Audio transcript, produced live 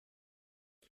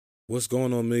What's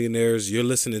going on, millionaires? You're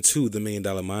listening to the $1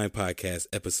 Million Mind Podcast,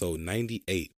 episode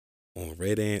 98 on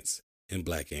red ants and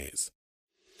black ants.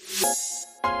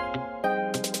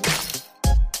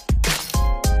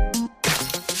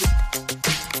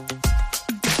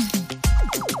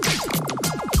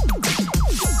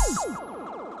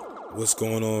 What's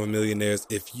going on, millionaires?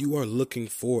 If you are looking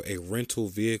for a rental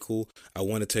vehicle, I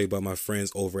want to tell you about my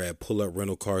friends over at Pull Up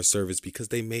Rental Car Service because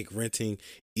they make renting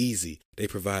easy. They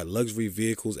provide luxury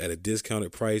vehicles at a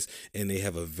discounted price, and they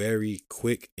have a very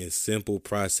quick and simple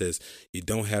process. You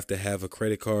don't have to have a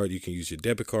credit card. You can use your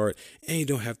debit card, and you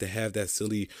don't have to have that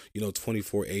silly,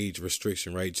 24 age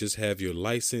restriction, right? Just have your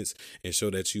license and show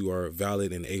that you are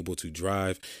valid and able to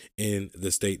drive in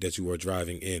the state that you are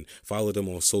driving in. Follow them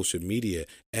on social media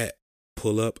at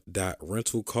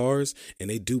pullup.rentalcars, and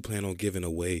they do plan on giving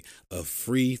away a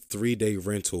free 3-day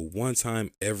rental one time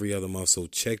every other month. So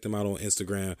check them out on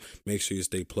Instagram. Make sure you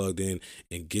stay plugged in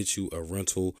and get you a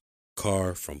rental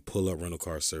car from Pull Up Rental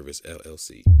Car Service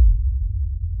LLC.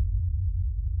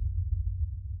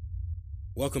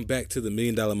 Welcome back to the $1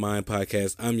 Million Mind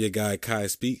Podcast. I'm your guy, Kai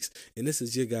Speaks, and this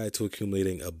is your guide to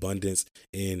accumulating abundance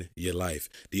in your life.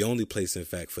 The only place, in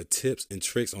fact, for tips and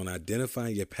tricks on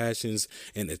identifying your passions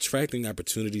and attracting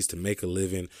opportunities to make a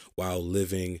living while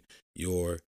living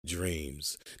your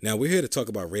dreams. Now, we're here to talk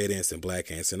about red ants and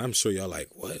black ants, and I'm sure y'all like,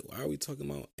 what? Why are we talking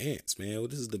about ants, man? Well,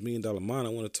 this is the $1 Million Mind.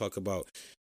 I want to talk about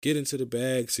get into the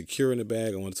bag, securing the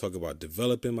bag. I want to talk about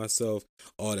developing myself,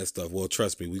 all that stuff. Well,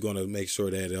 trust me, we're going to make sure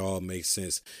that it all makes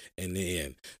sense in the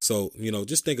end. So,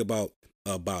 just think about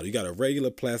a bottle. You got a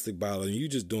regular plastic bottle and you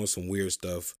just doing some weird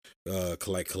stuff,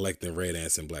 collecting red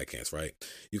ants and black ants, right?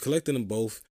 You're collecting them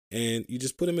both and you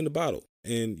just put them in the bottle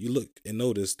and you look and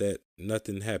notice that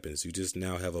nothing happens. You just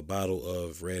now have a bottle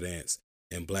of red ants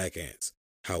and black ants.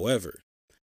 However,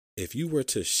 if you were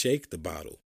to shake the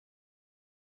bottle,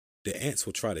 the ants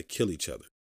will try to kill each other.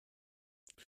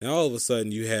 Now, all of a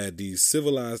sudden, you had these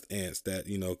civilized ants that,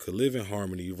 could live in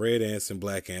harmony. Red ants and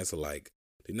black ants alike.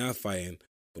 They're not fighting.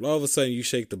 But all of a sudden, you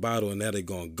shake the bottle and now they're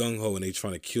going gung-ho and they're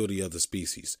trying to kill the other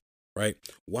species, right?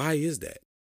 Why is that,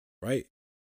 right?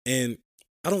 And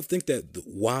I don't think that the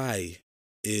why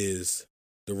is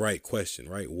the right question,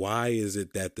 right? Why is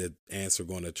it that the ants are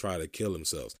going to try to kill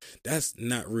themselves? That's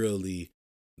not really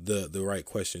the right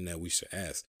question that we should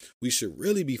ask. We should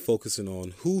really be focusing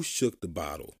on who shook the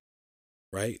bottle,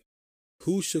 right?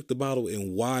 Who shook the bottle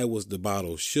and why was the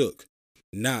bottle shook?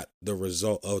 Not the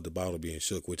result of the bottle being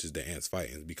shook, which is the ants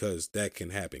fighting, because that can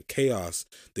happen.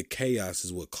 The chaos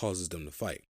is what causes them to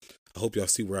fight. I hope y'all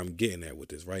see where I'm getting at with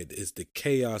this, right? It's the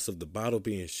chaos of the bottle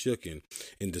being shooken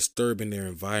and disturbing their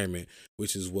environment,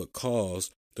 which is what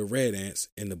caused the red ants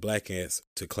and the black ants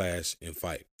to clash and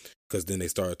fight, because then they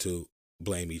start to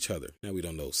blame each other. Now, we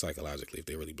don't know psychologically if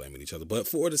they're really blaming each other, but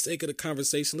for the sake of the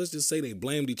conversation, let's just say they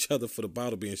blamed each other for the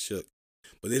bottle being shook.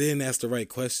 But they didn't ask the right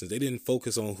questions. They didn't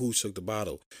focus on who shook the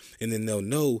bottle. And then they'll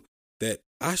know that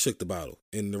I shook the bottle.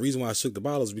 And the reason why I shook the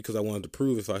bottle is because I wanted to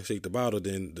prove if I shake the bottle,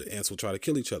 then the ants will try to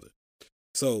kill each other.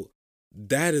 So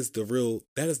that is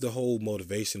the whole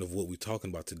motivation of what we're talking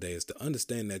about today, is to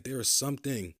understand that there is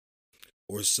something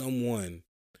or someone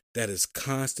that is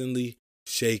constantly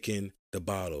shaking the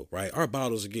bottle, right? Our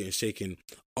bottles are getting shaken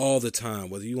all the time,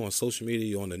 whether you're on social media,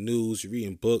 you're on the news, you're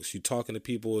reading books, you're talking to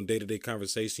people in day-to-day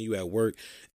conversation, you at work.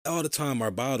 All the time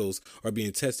our bottles are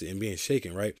being tested and being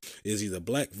shaken, right? It's either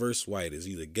black versus white, it's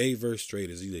either gay versus straight,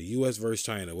 it's either US versus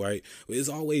China, right? It's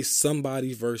always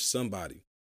somebody versus somebody.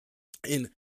 And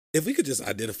if we could just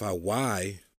identify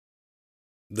why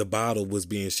the bottle was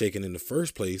being shaken in the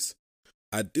first place,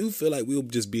 I do feel like we'll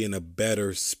just be in a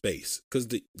better space, because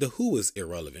the who is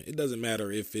irrelevant. It doesn't matter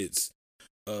if it's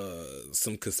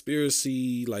some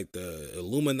conspiracy like the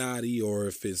Illuminati, or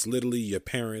if it's literally your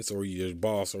parents or your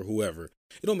boss or whoever.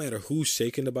 It don't matter who's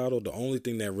shaking the bottle. The only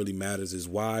thing that really matters is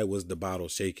why was the bottle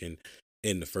shaken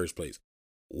in the first place?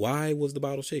 Why was the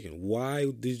bottle shaken? Why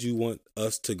did you want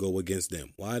us to go against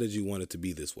them? Why did you want it to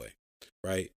be this way?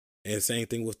 Right? And same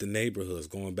thing with the neighborhoods,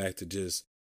 going back to just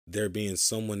there being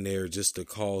someone there just to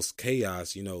cause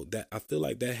chaos. That I feel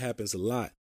like that happens a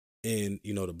lot in,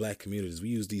 the black communities. We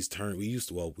use these terms. We used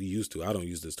to. I don't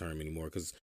use this term anymore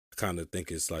because I kind of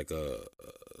think it's like a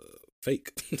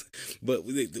fake. But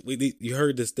you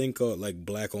heard this thing called like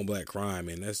black on black crime,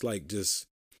 and that's like just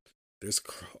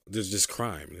there's just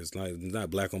crime. It's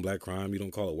not black on black crime. You don't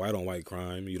call it white on white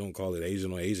crime. You don't call it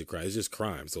Asian on Asian crime. It's just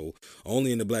crime. So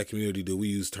only in the black community do we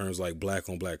use terms like black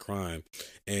on black crime,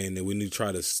 and then when you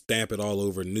try to stamp it all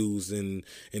over news and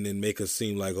then make us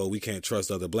seem like, oh, we can't trust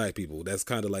other black people. That's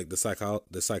kind of like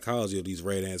the psychology of these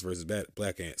red ants versus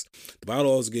black ants. The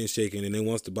bottle always getting shaken, and then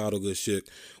once the bottle gets shook,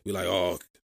 we like, oh,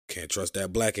 can't trust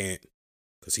that black ant.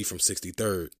 Cause he from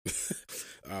 63rd.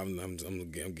 I'm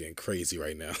getting crazy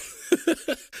right now.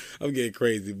 I'm getting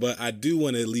crazy, but I do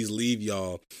want to at least leave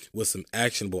y'all with some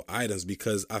actionable items,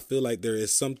 because I feel like there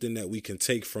is something that we can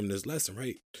take from this lesson,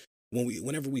 right?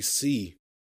 Whenever we see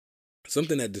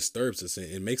something that disturbs us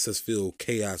and makes us feel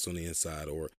chaos on the inside,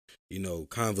 or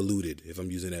convoluted, if I'm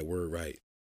using that word right,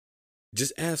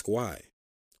 just ask why.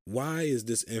 Why is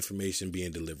this information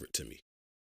being delivered to me?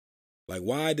 Like,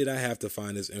 why did I have to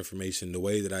find this information the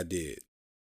way that I did?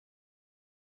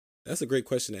 That's a great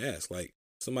question to ask. Like,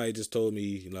 somebody just told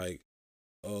me, like,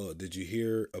 oh, did you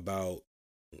hear about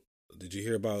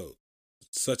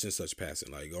such and such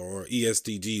passing? Like, or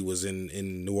ESTG was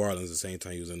in New Orleans the same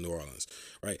time he was in New Orleans,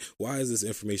 right? Why is this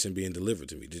information being delivered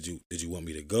to me? Did you want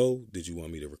me to go? Did you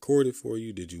want me to record it for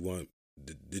you? Did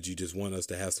you just want us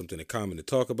to have something in common to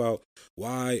talk about?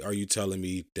 Why are you telling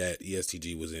me that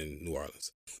ESTG was in New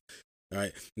Orleans? All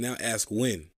right. Now ask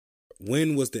when.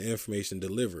 When was the information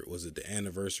delivered? Was it the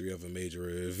anniversary of a major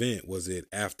event? Was it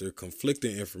after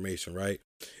conflicting information, right?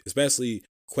 Especially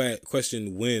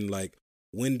question when, like,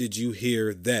 when did you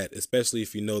hear that? Especially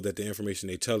if you know that the information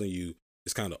they're telling you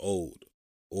is kind of old,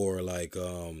 or like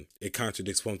it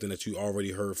contradicts something that you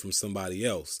already heard from somebody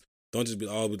else. Don't just be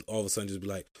all of a sudden just be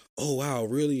like, oh, wow,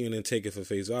 really? And then take it for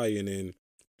face value, and then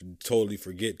totally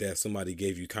forget that somebody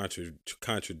gave you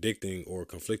contradicting or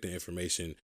conflicting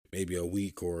information maybe a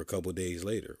week or a couple days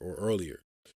later or earlier.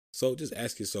 So just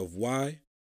ask yourself why,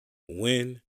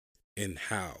 when, and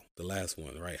how. The last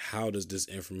one, right? How does this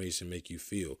information make you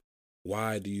feel?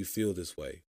 Why do you feel this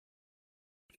way?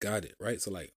 Got it, right?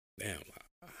 So like, damn,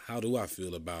 how do I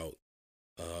feel about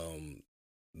them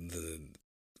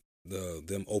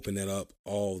opening up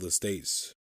all the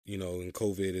states, and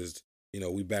COVID is,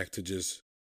 we back to just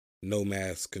no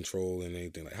mask control and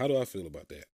anything. Like, how do I feel about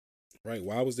that? Right?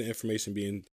 Why was the information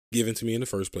being given to me in the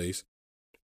first place?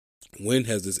 When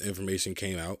has this information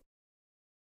came out?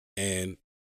 And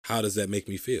how does that make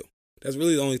me feel? That's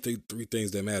really the only three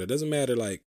things that matter. It doesn't matter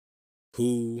like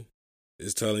who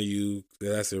is telling you that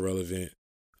that's irrelevant,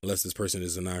 unless this person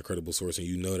is a non-credible source and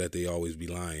you know that they always be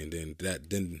lying. Then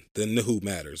the who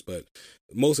matters. But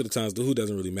most of the times the who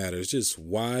doesn't really matter. It's just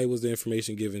why was the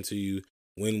information given to you?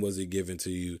 When was it given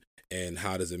to you? And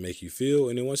how does it make you feel?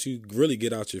 And then once you really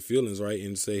get out your feelings, right,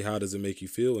 and say, how does it make you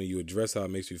feel? And you address how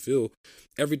it makes you feel,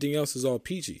 everything else is all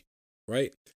peachy,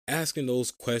 right? Asking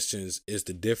those questions is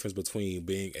the difference between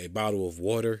being a bottle of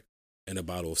water and a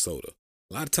bottle of soda.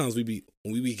 A lot of times when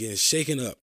we be getting shaken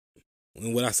up,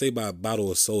 and what I say by a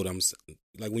bottle of soda, I'm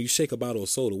like, when you shake a bottle of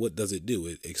soda, what does it do?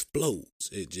 It explodes.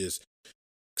 It just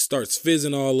starts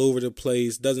fizzing all over the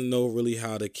place, doesn't know really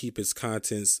how to keep its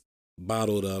contents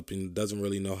bottled up, and doesn't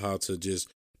really know how to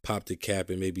just pop the cap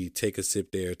and maybe take a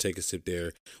sip there, take a sip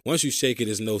there. Once you shake it,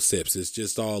 there's no sips. It's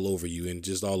just all over you and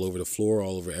just all over the floor,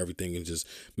 all over everything, and just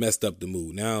messed up the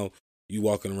mood. Now you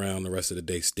walking around the rest of the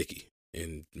day sticky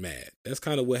and mad. That's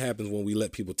kind of what happens when we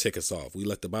let people tick us off. We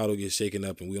let the bottle get shaken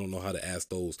up and we don't know how to ask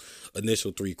those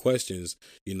initial three questions,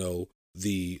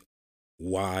 the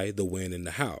why, the when, and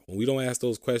the how. When we don't ask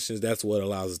those questions, that's what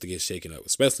allows us to get shaken up,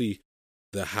 especially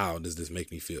the how does this make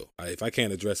me feel? If I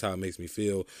can't address how it makes me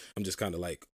feel, I'm just kind of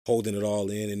like holding it all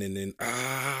in, and then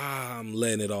I'm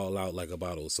letting it all out like a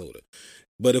bottle of soda.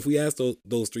 But if we ask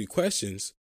those three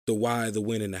questions, the why, the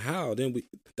when, and the how, then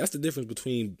that's the difference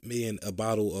between being a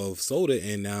bottle of soda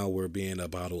and now we're being a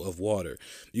bottle of water.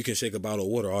 You can shake a bottle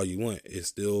of water all you want.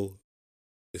 It's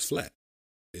flat.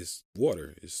 It's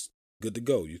water. It's good to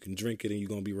go. You can drink it and you're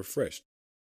going to be refreshed.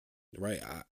 Right?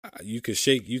 You can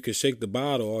shake the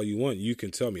bottle all you want. You can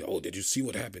tell me, oh, did you see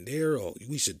what happened there? Oh,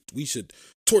 we should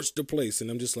torch the place. And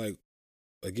I'm just like,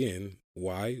 again,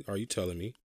 why are you telling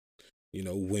me?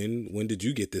 When did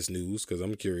you get this news? Because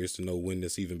I'm curious to know when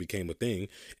this even became a thing.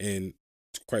 And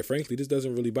quite frankly, this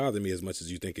doesn't really bother me as much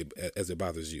as you think as it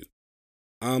bothers you.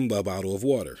 I'm a bottle of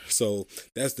water. So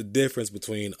that's the difference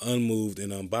between unmoved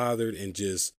and unbothered and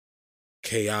just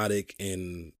chaotic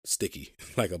and sticky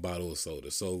like a bottle of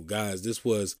soda. So guys, this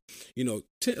was,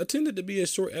 intended to be a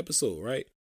short episode, right?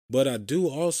 But I do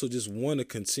also just want to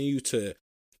continue to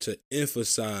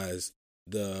emphasize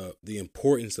the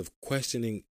importance of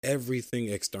questioning everything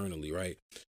externally, right?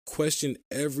 Question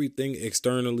everything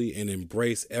externally and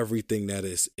embrace everything that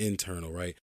is internal,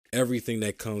 right? Everything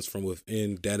that comes from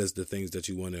within, that is the things that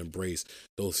you want to embrace.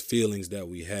 Those feelings that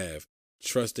we have.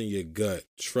 Trusting your gut,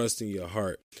 trusting your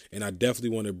heart. And I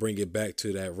definitely want to bring it back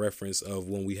to that reference of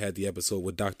when we had the episode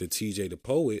with Dr. TJ the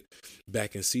Poet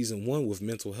back in season 1 with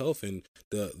mental health and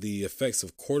the effects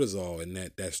of cortisol and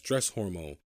that stress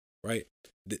hormone, right?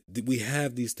 We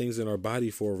have these things in our body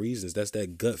for reasons. That's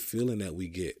that gut feeling that we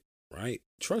get, right?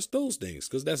 Trust those things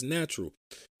because that's natural.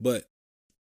 But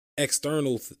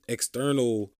external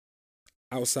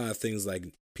outside things like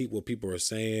people are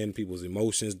saying, people's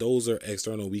emotions, those are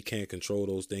external. We can't control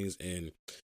those things, and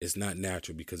it's not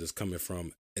natural because it's coming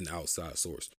from an outside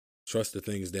source. Trust the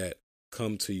things that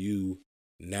come to you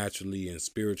naturally and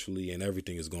spiritually, and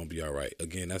everything is going to be all right.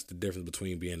 Again, that's the difference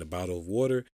between being a bottle of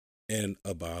water and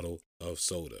a bottle of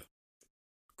soda.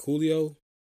 Coolio.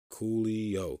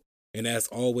 And as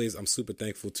always, I'm super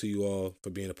thankful to you all for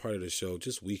being a part of the show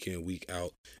just week in, week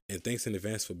out. And thanks in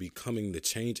advance for becoming the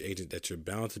change agent that you're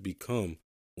bound to become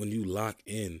when you lock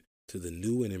in to the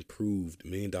new and improved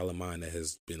 $1 Million Mind that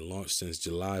has been launched since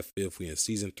July 5th. We're in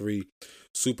season 3.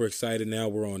 Super excited now.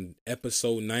 We're on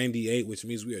episode 98, which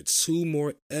means we are 2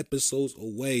 more episodes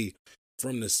away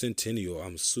from the centennial.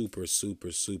 I'm super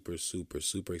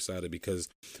excited because,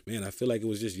 man, I feel like it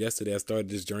was just yesterday I started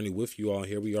this journey with you all.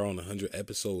 Here we are on 100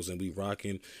 episodes, and we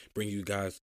rocking,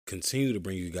 continue to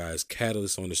bring you guys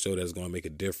catalysts on the show that's going to make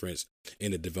a difference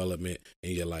in the development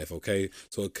in your life, okay?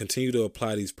 So continue to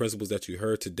apply these principles that you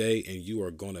heard today, and you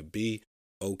are going to be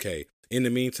okay. In the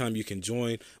meantime, you can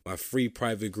join my free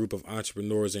private group of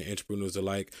entrepreneurs and entrepreneurs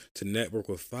alike to network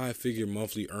with 5-figure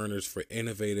monthly earners for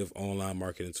innovative online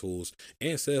marketing tools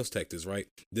and sales tactics, right?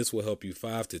 This will help you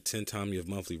 5 to 10 times your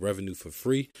monthly revenue for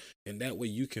free. And that way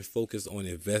you can focus on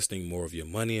investing more of your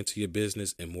money into your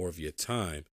business and more of your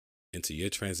time into your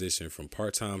transition from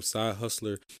part-time side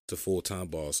hustler to full-time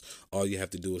boss. All you have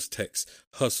to do is text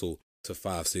HUSTLE to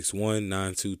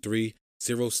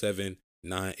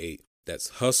 561-923-0798. That's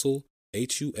HUSTLE,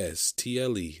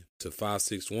 HUSTLE, to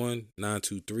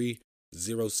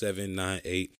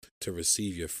 561-923-0798 to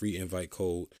receive your free invite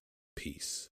code.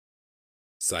 Peace.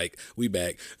 Psych, we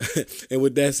back. And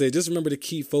with that said, just remember to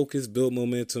keep focus, build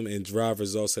momentum, and drive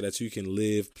results so that you can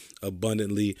live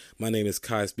abundantly. My name is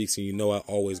Kai Speaks, and you know I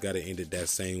always got to end it that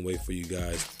same way for you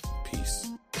guys. Peace.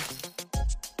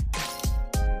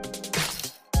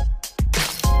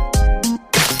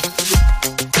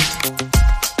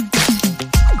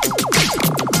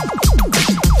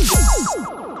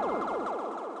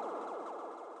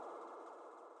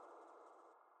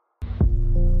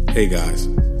 Hey guys,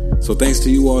 so thanks to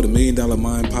you all, the $1 Million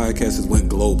Mind podcast has went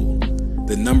global.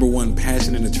 The #1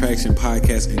 passion and attraction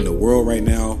podcast in the world right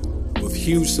now, with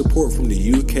huge support from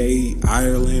the UK,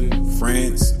 Ireland,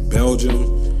 France, Belgium,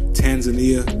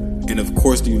 Tanzania, and of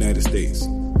course the United States.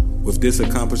 With this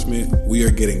accomplishment, we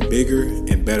are getting bigger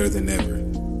and better than ever.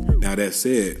 Now that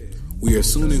said, we are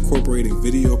soon incorporating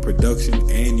video production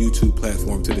and YouTube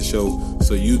platform to the show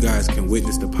so you guys can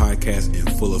witness the podcast in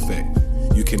full effect.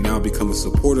 You can now become a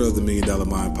supporter of the $1 Million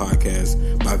Mind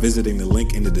podcast by visiting the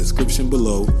link in the description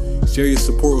below. Share your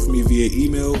support with me via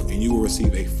email and you will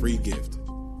receive a free gift.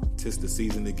 'Tis the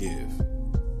season to give.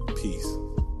 Peace.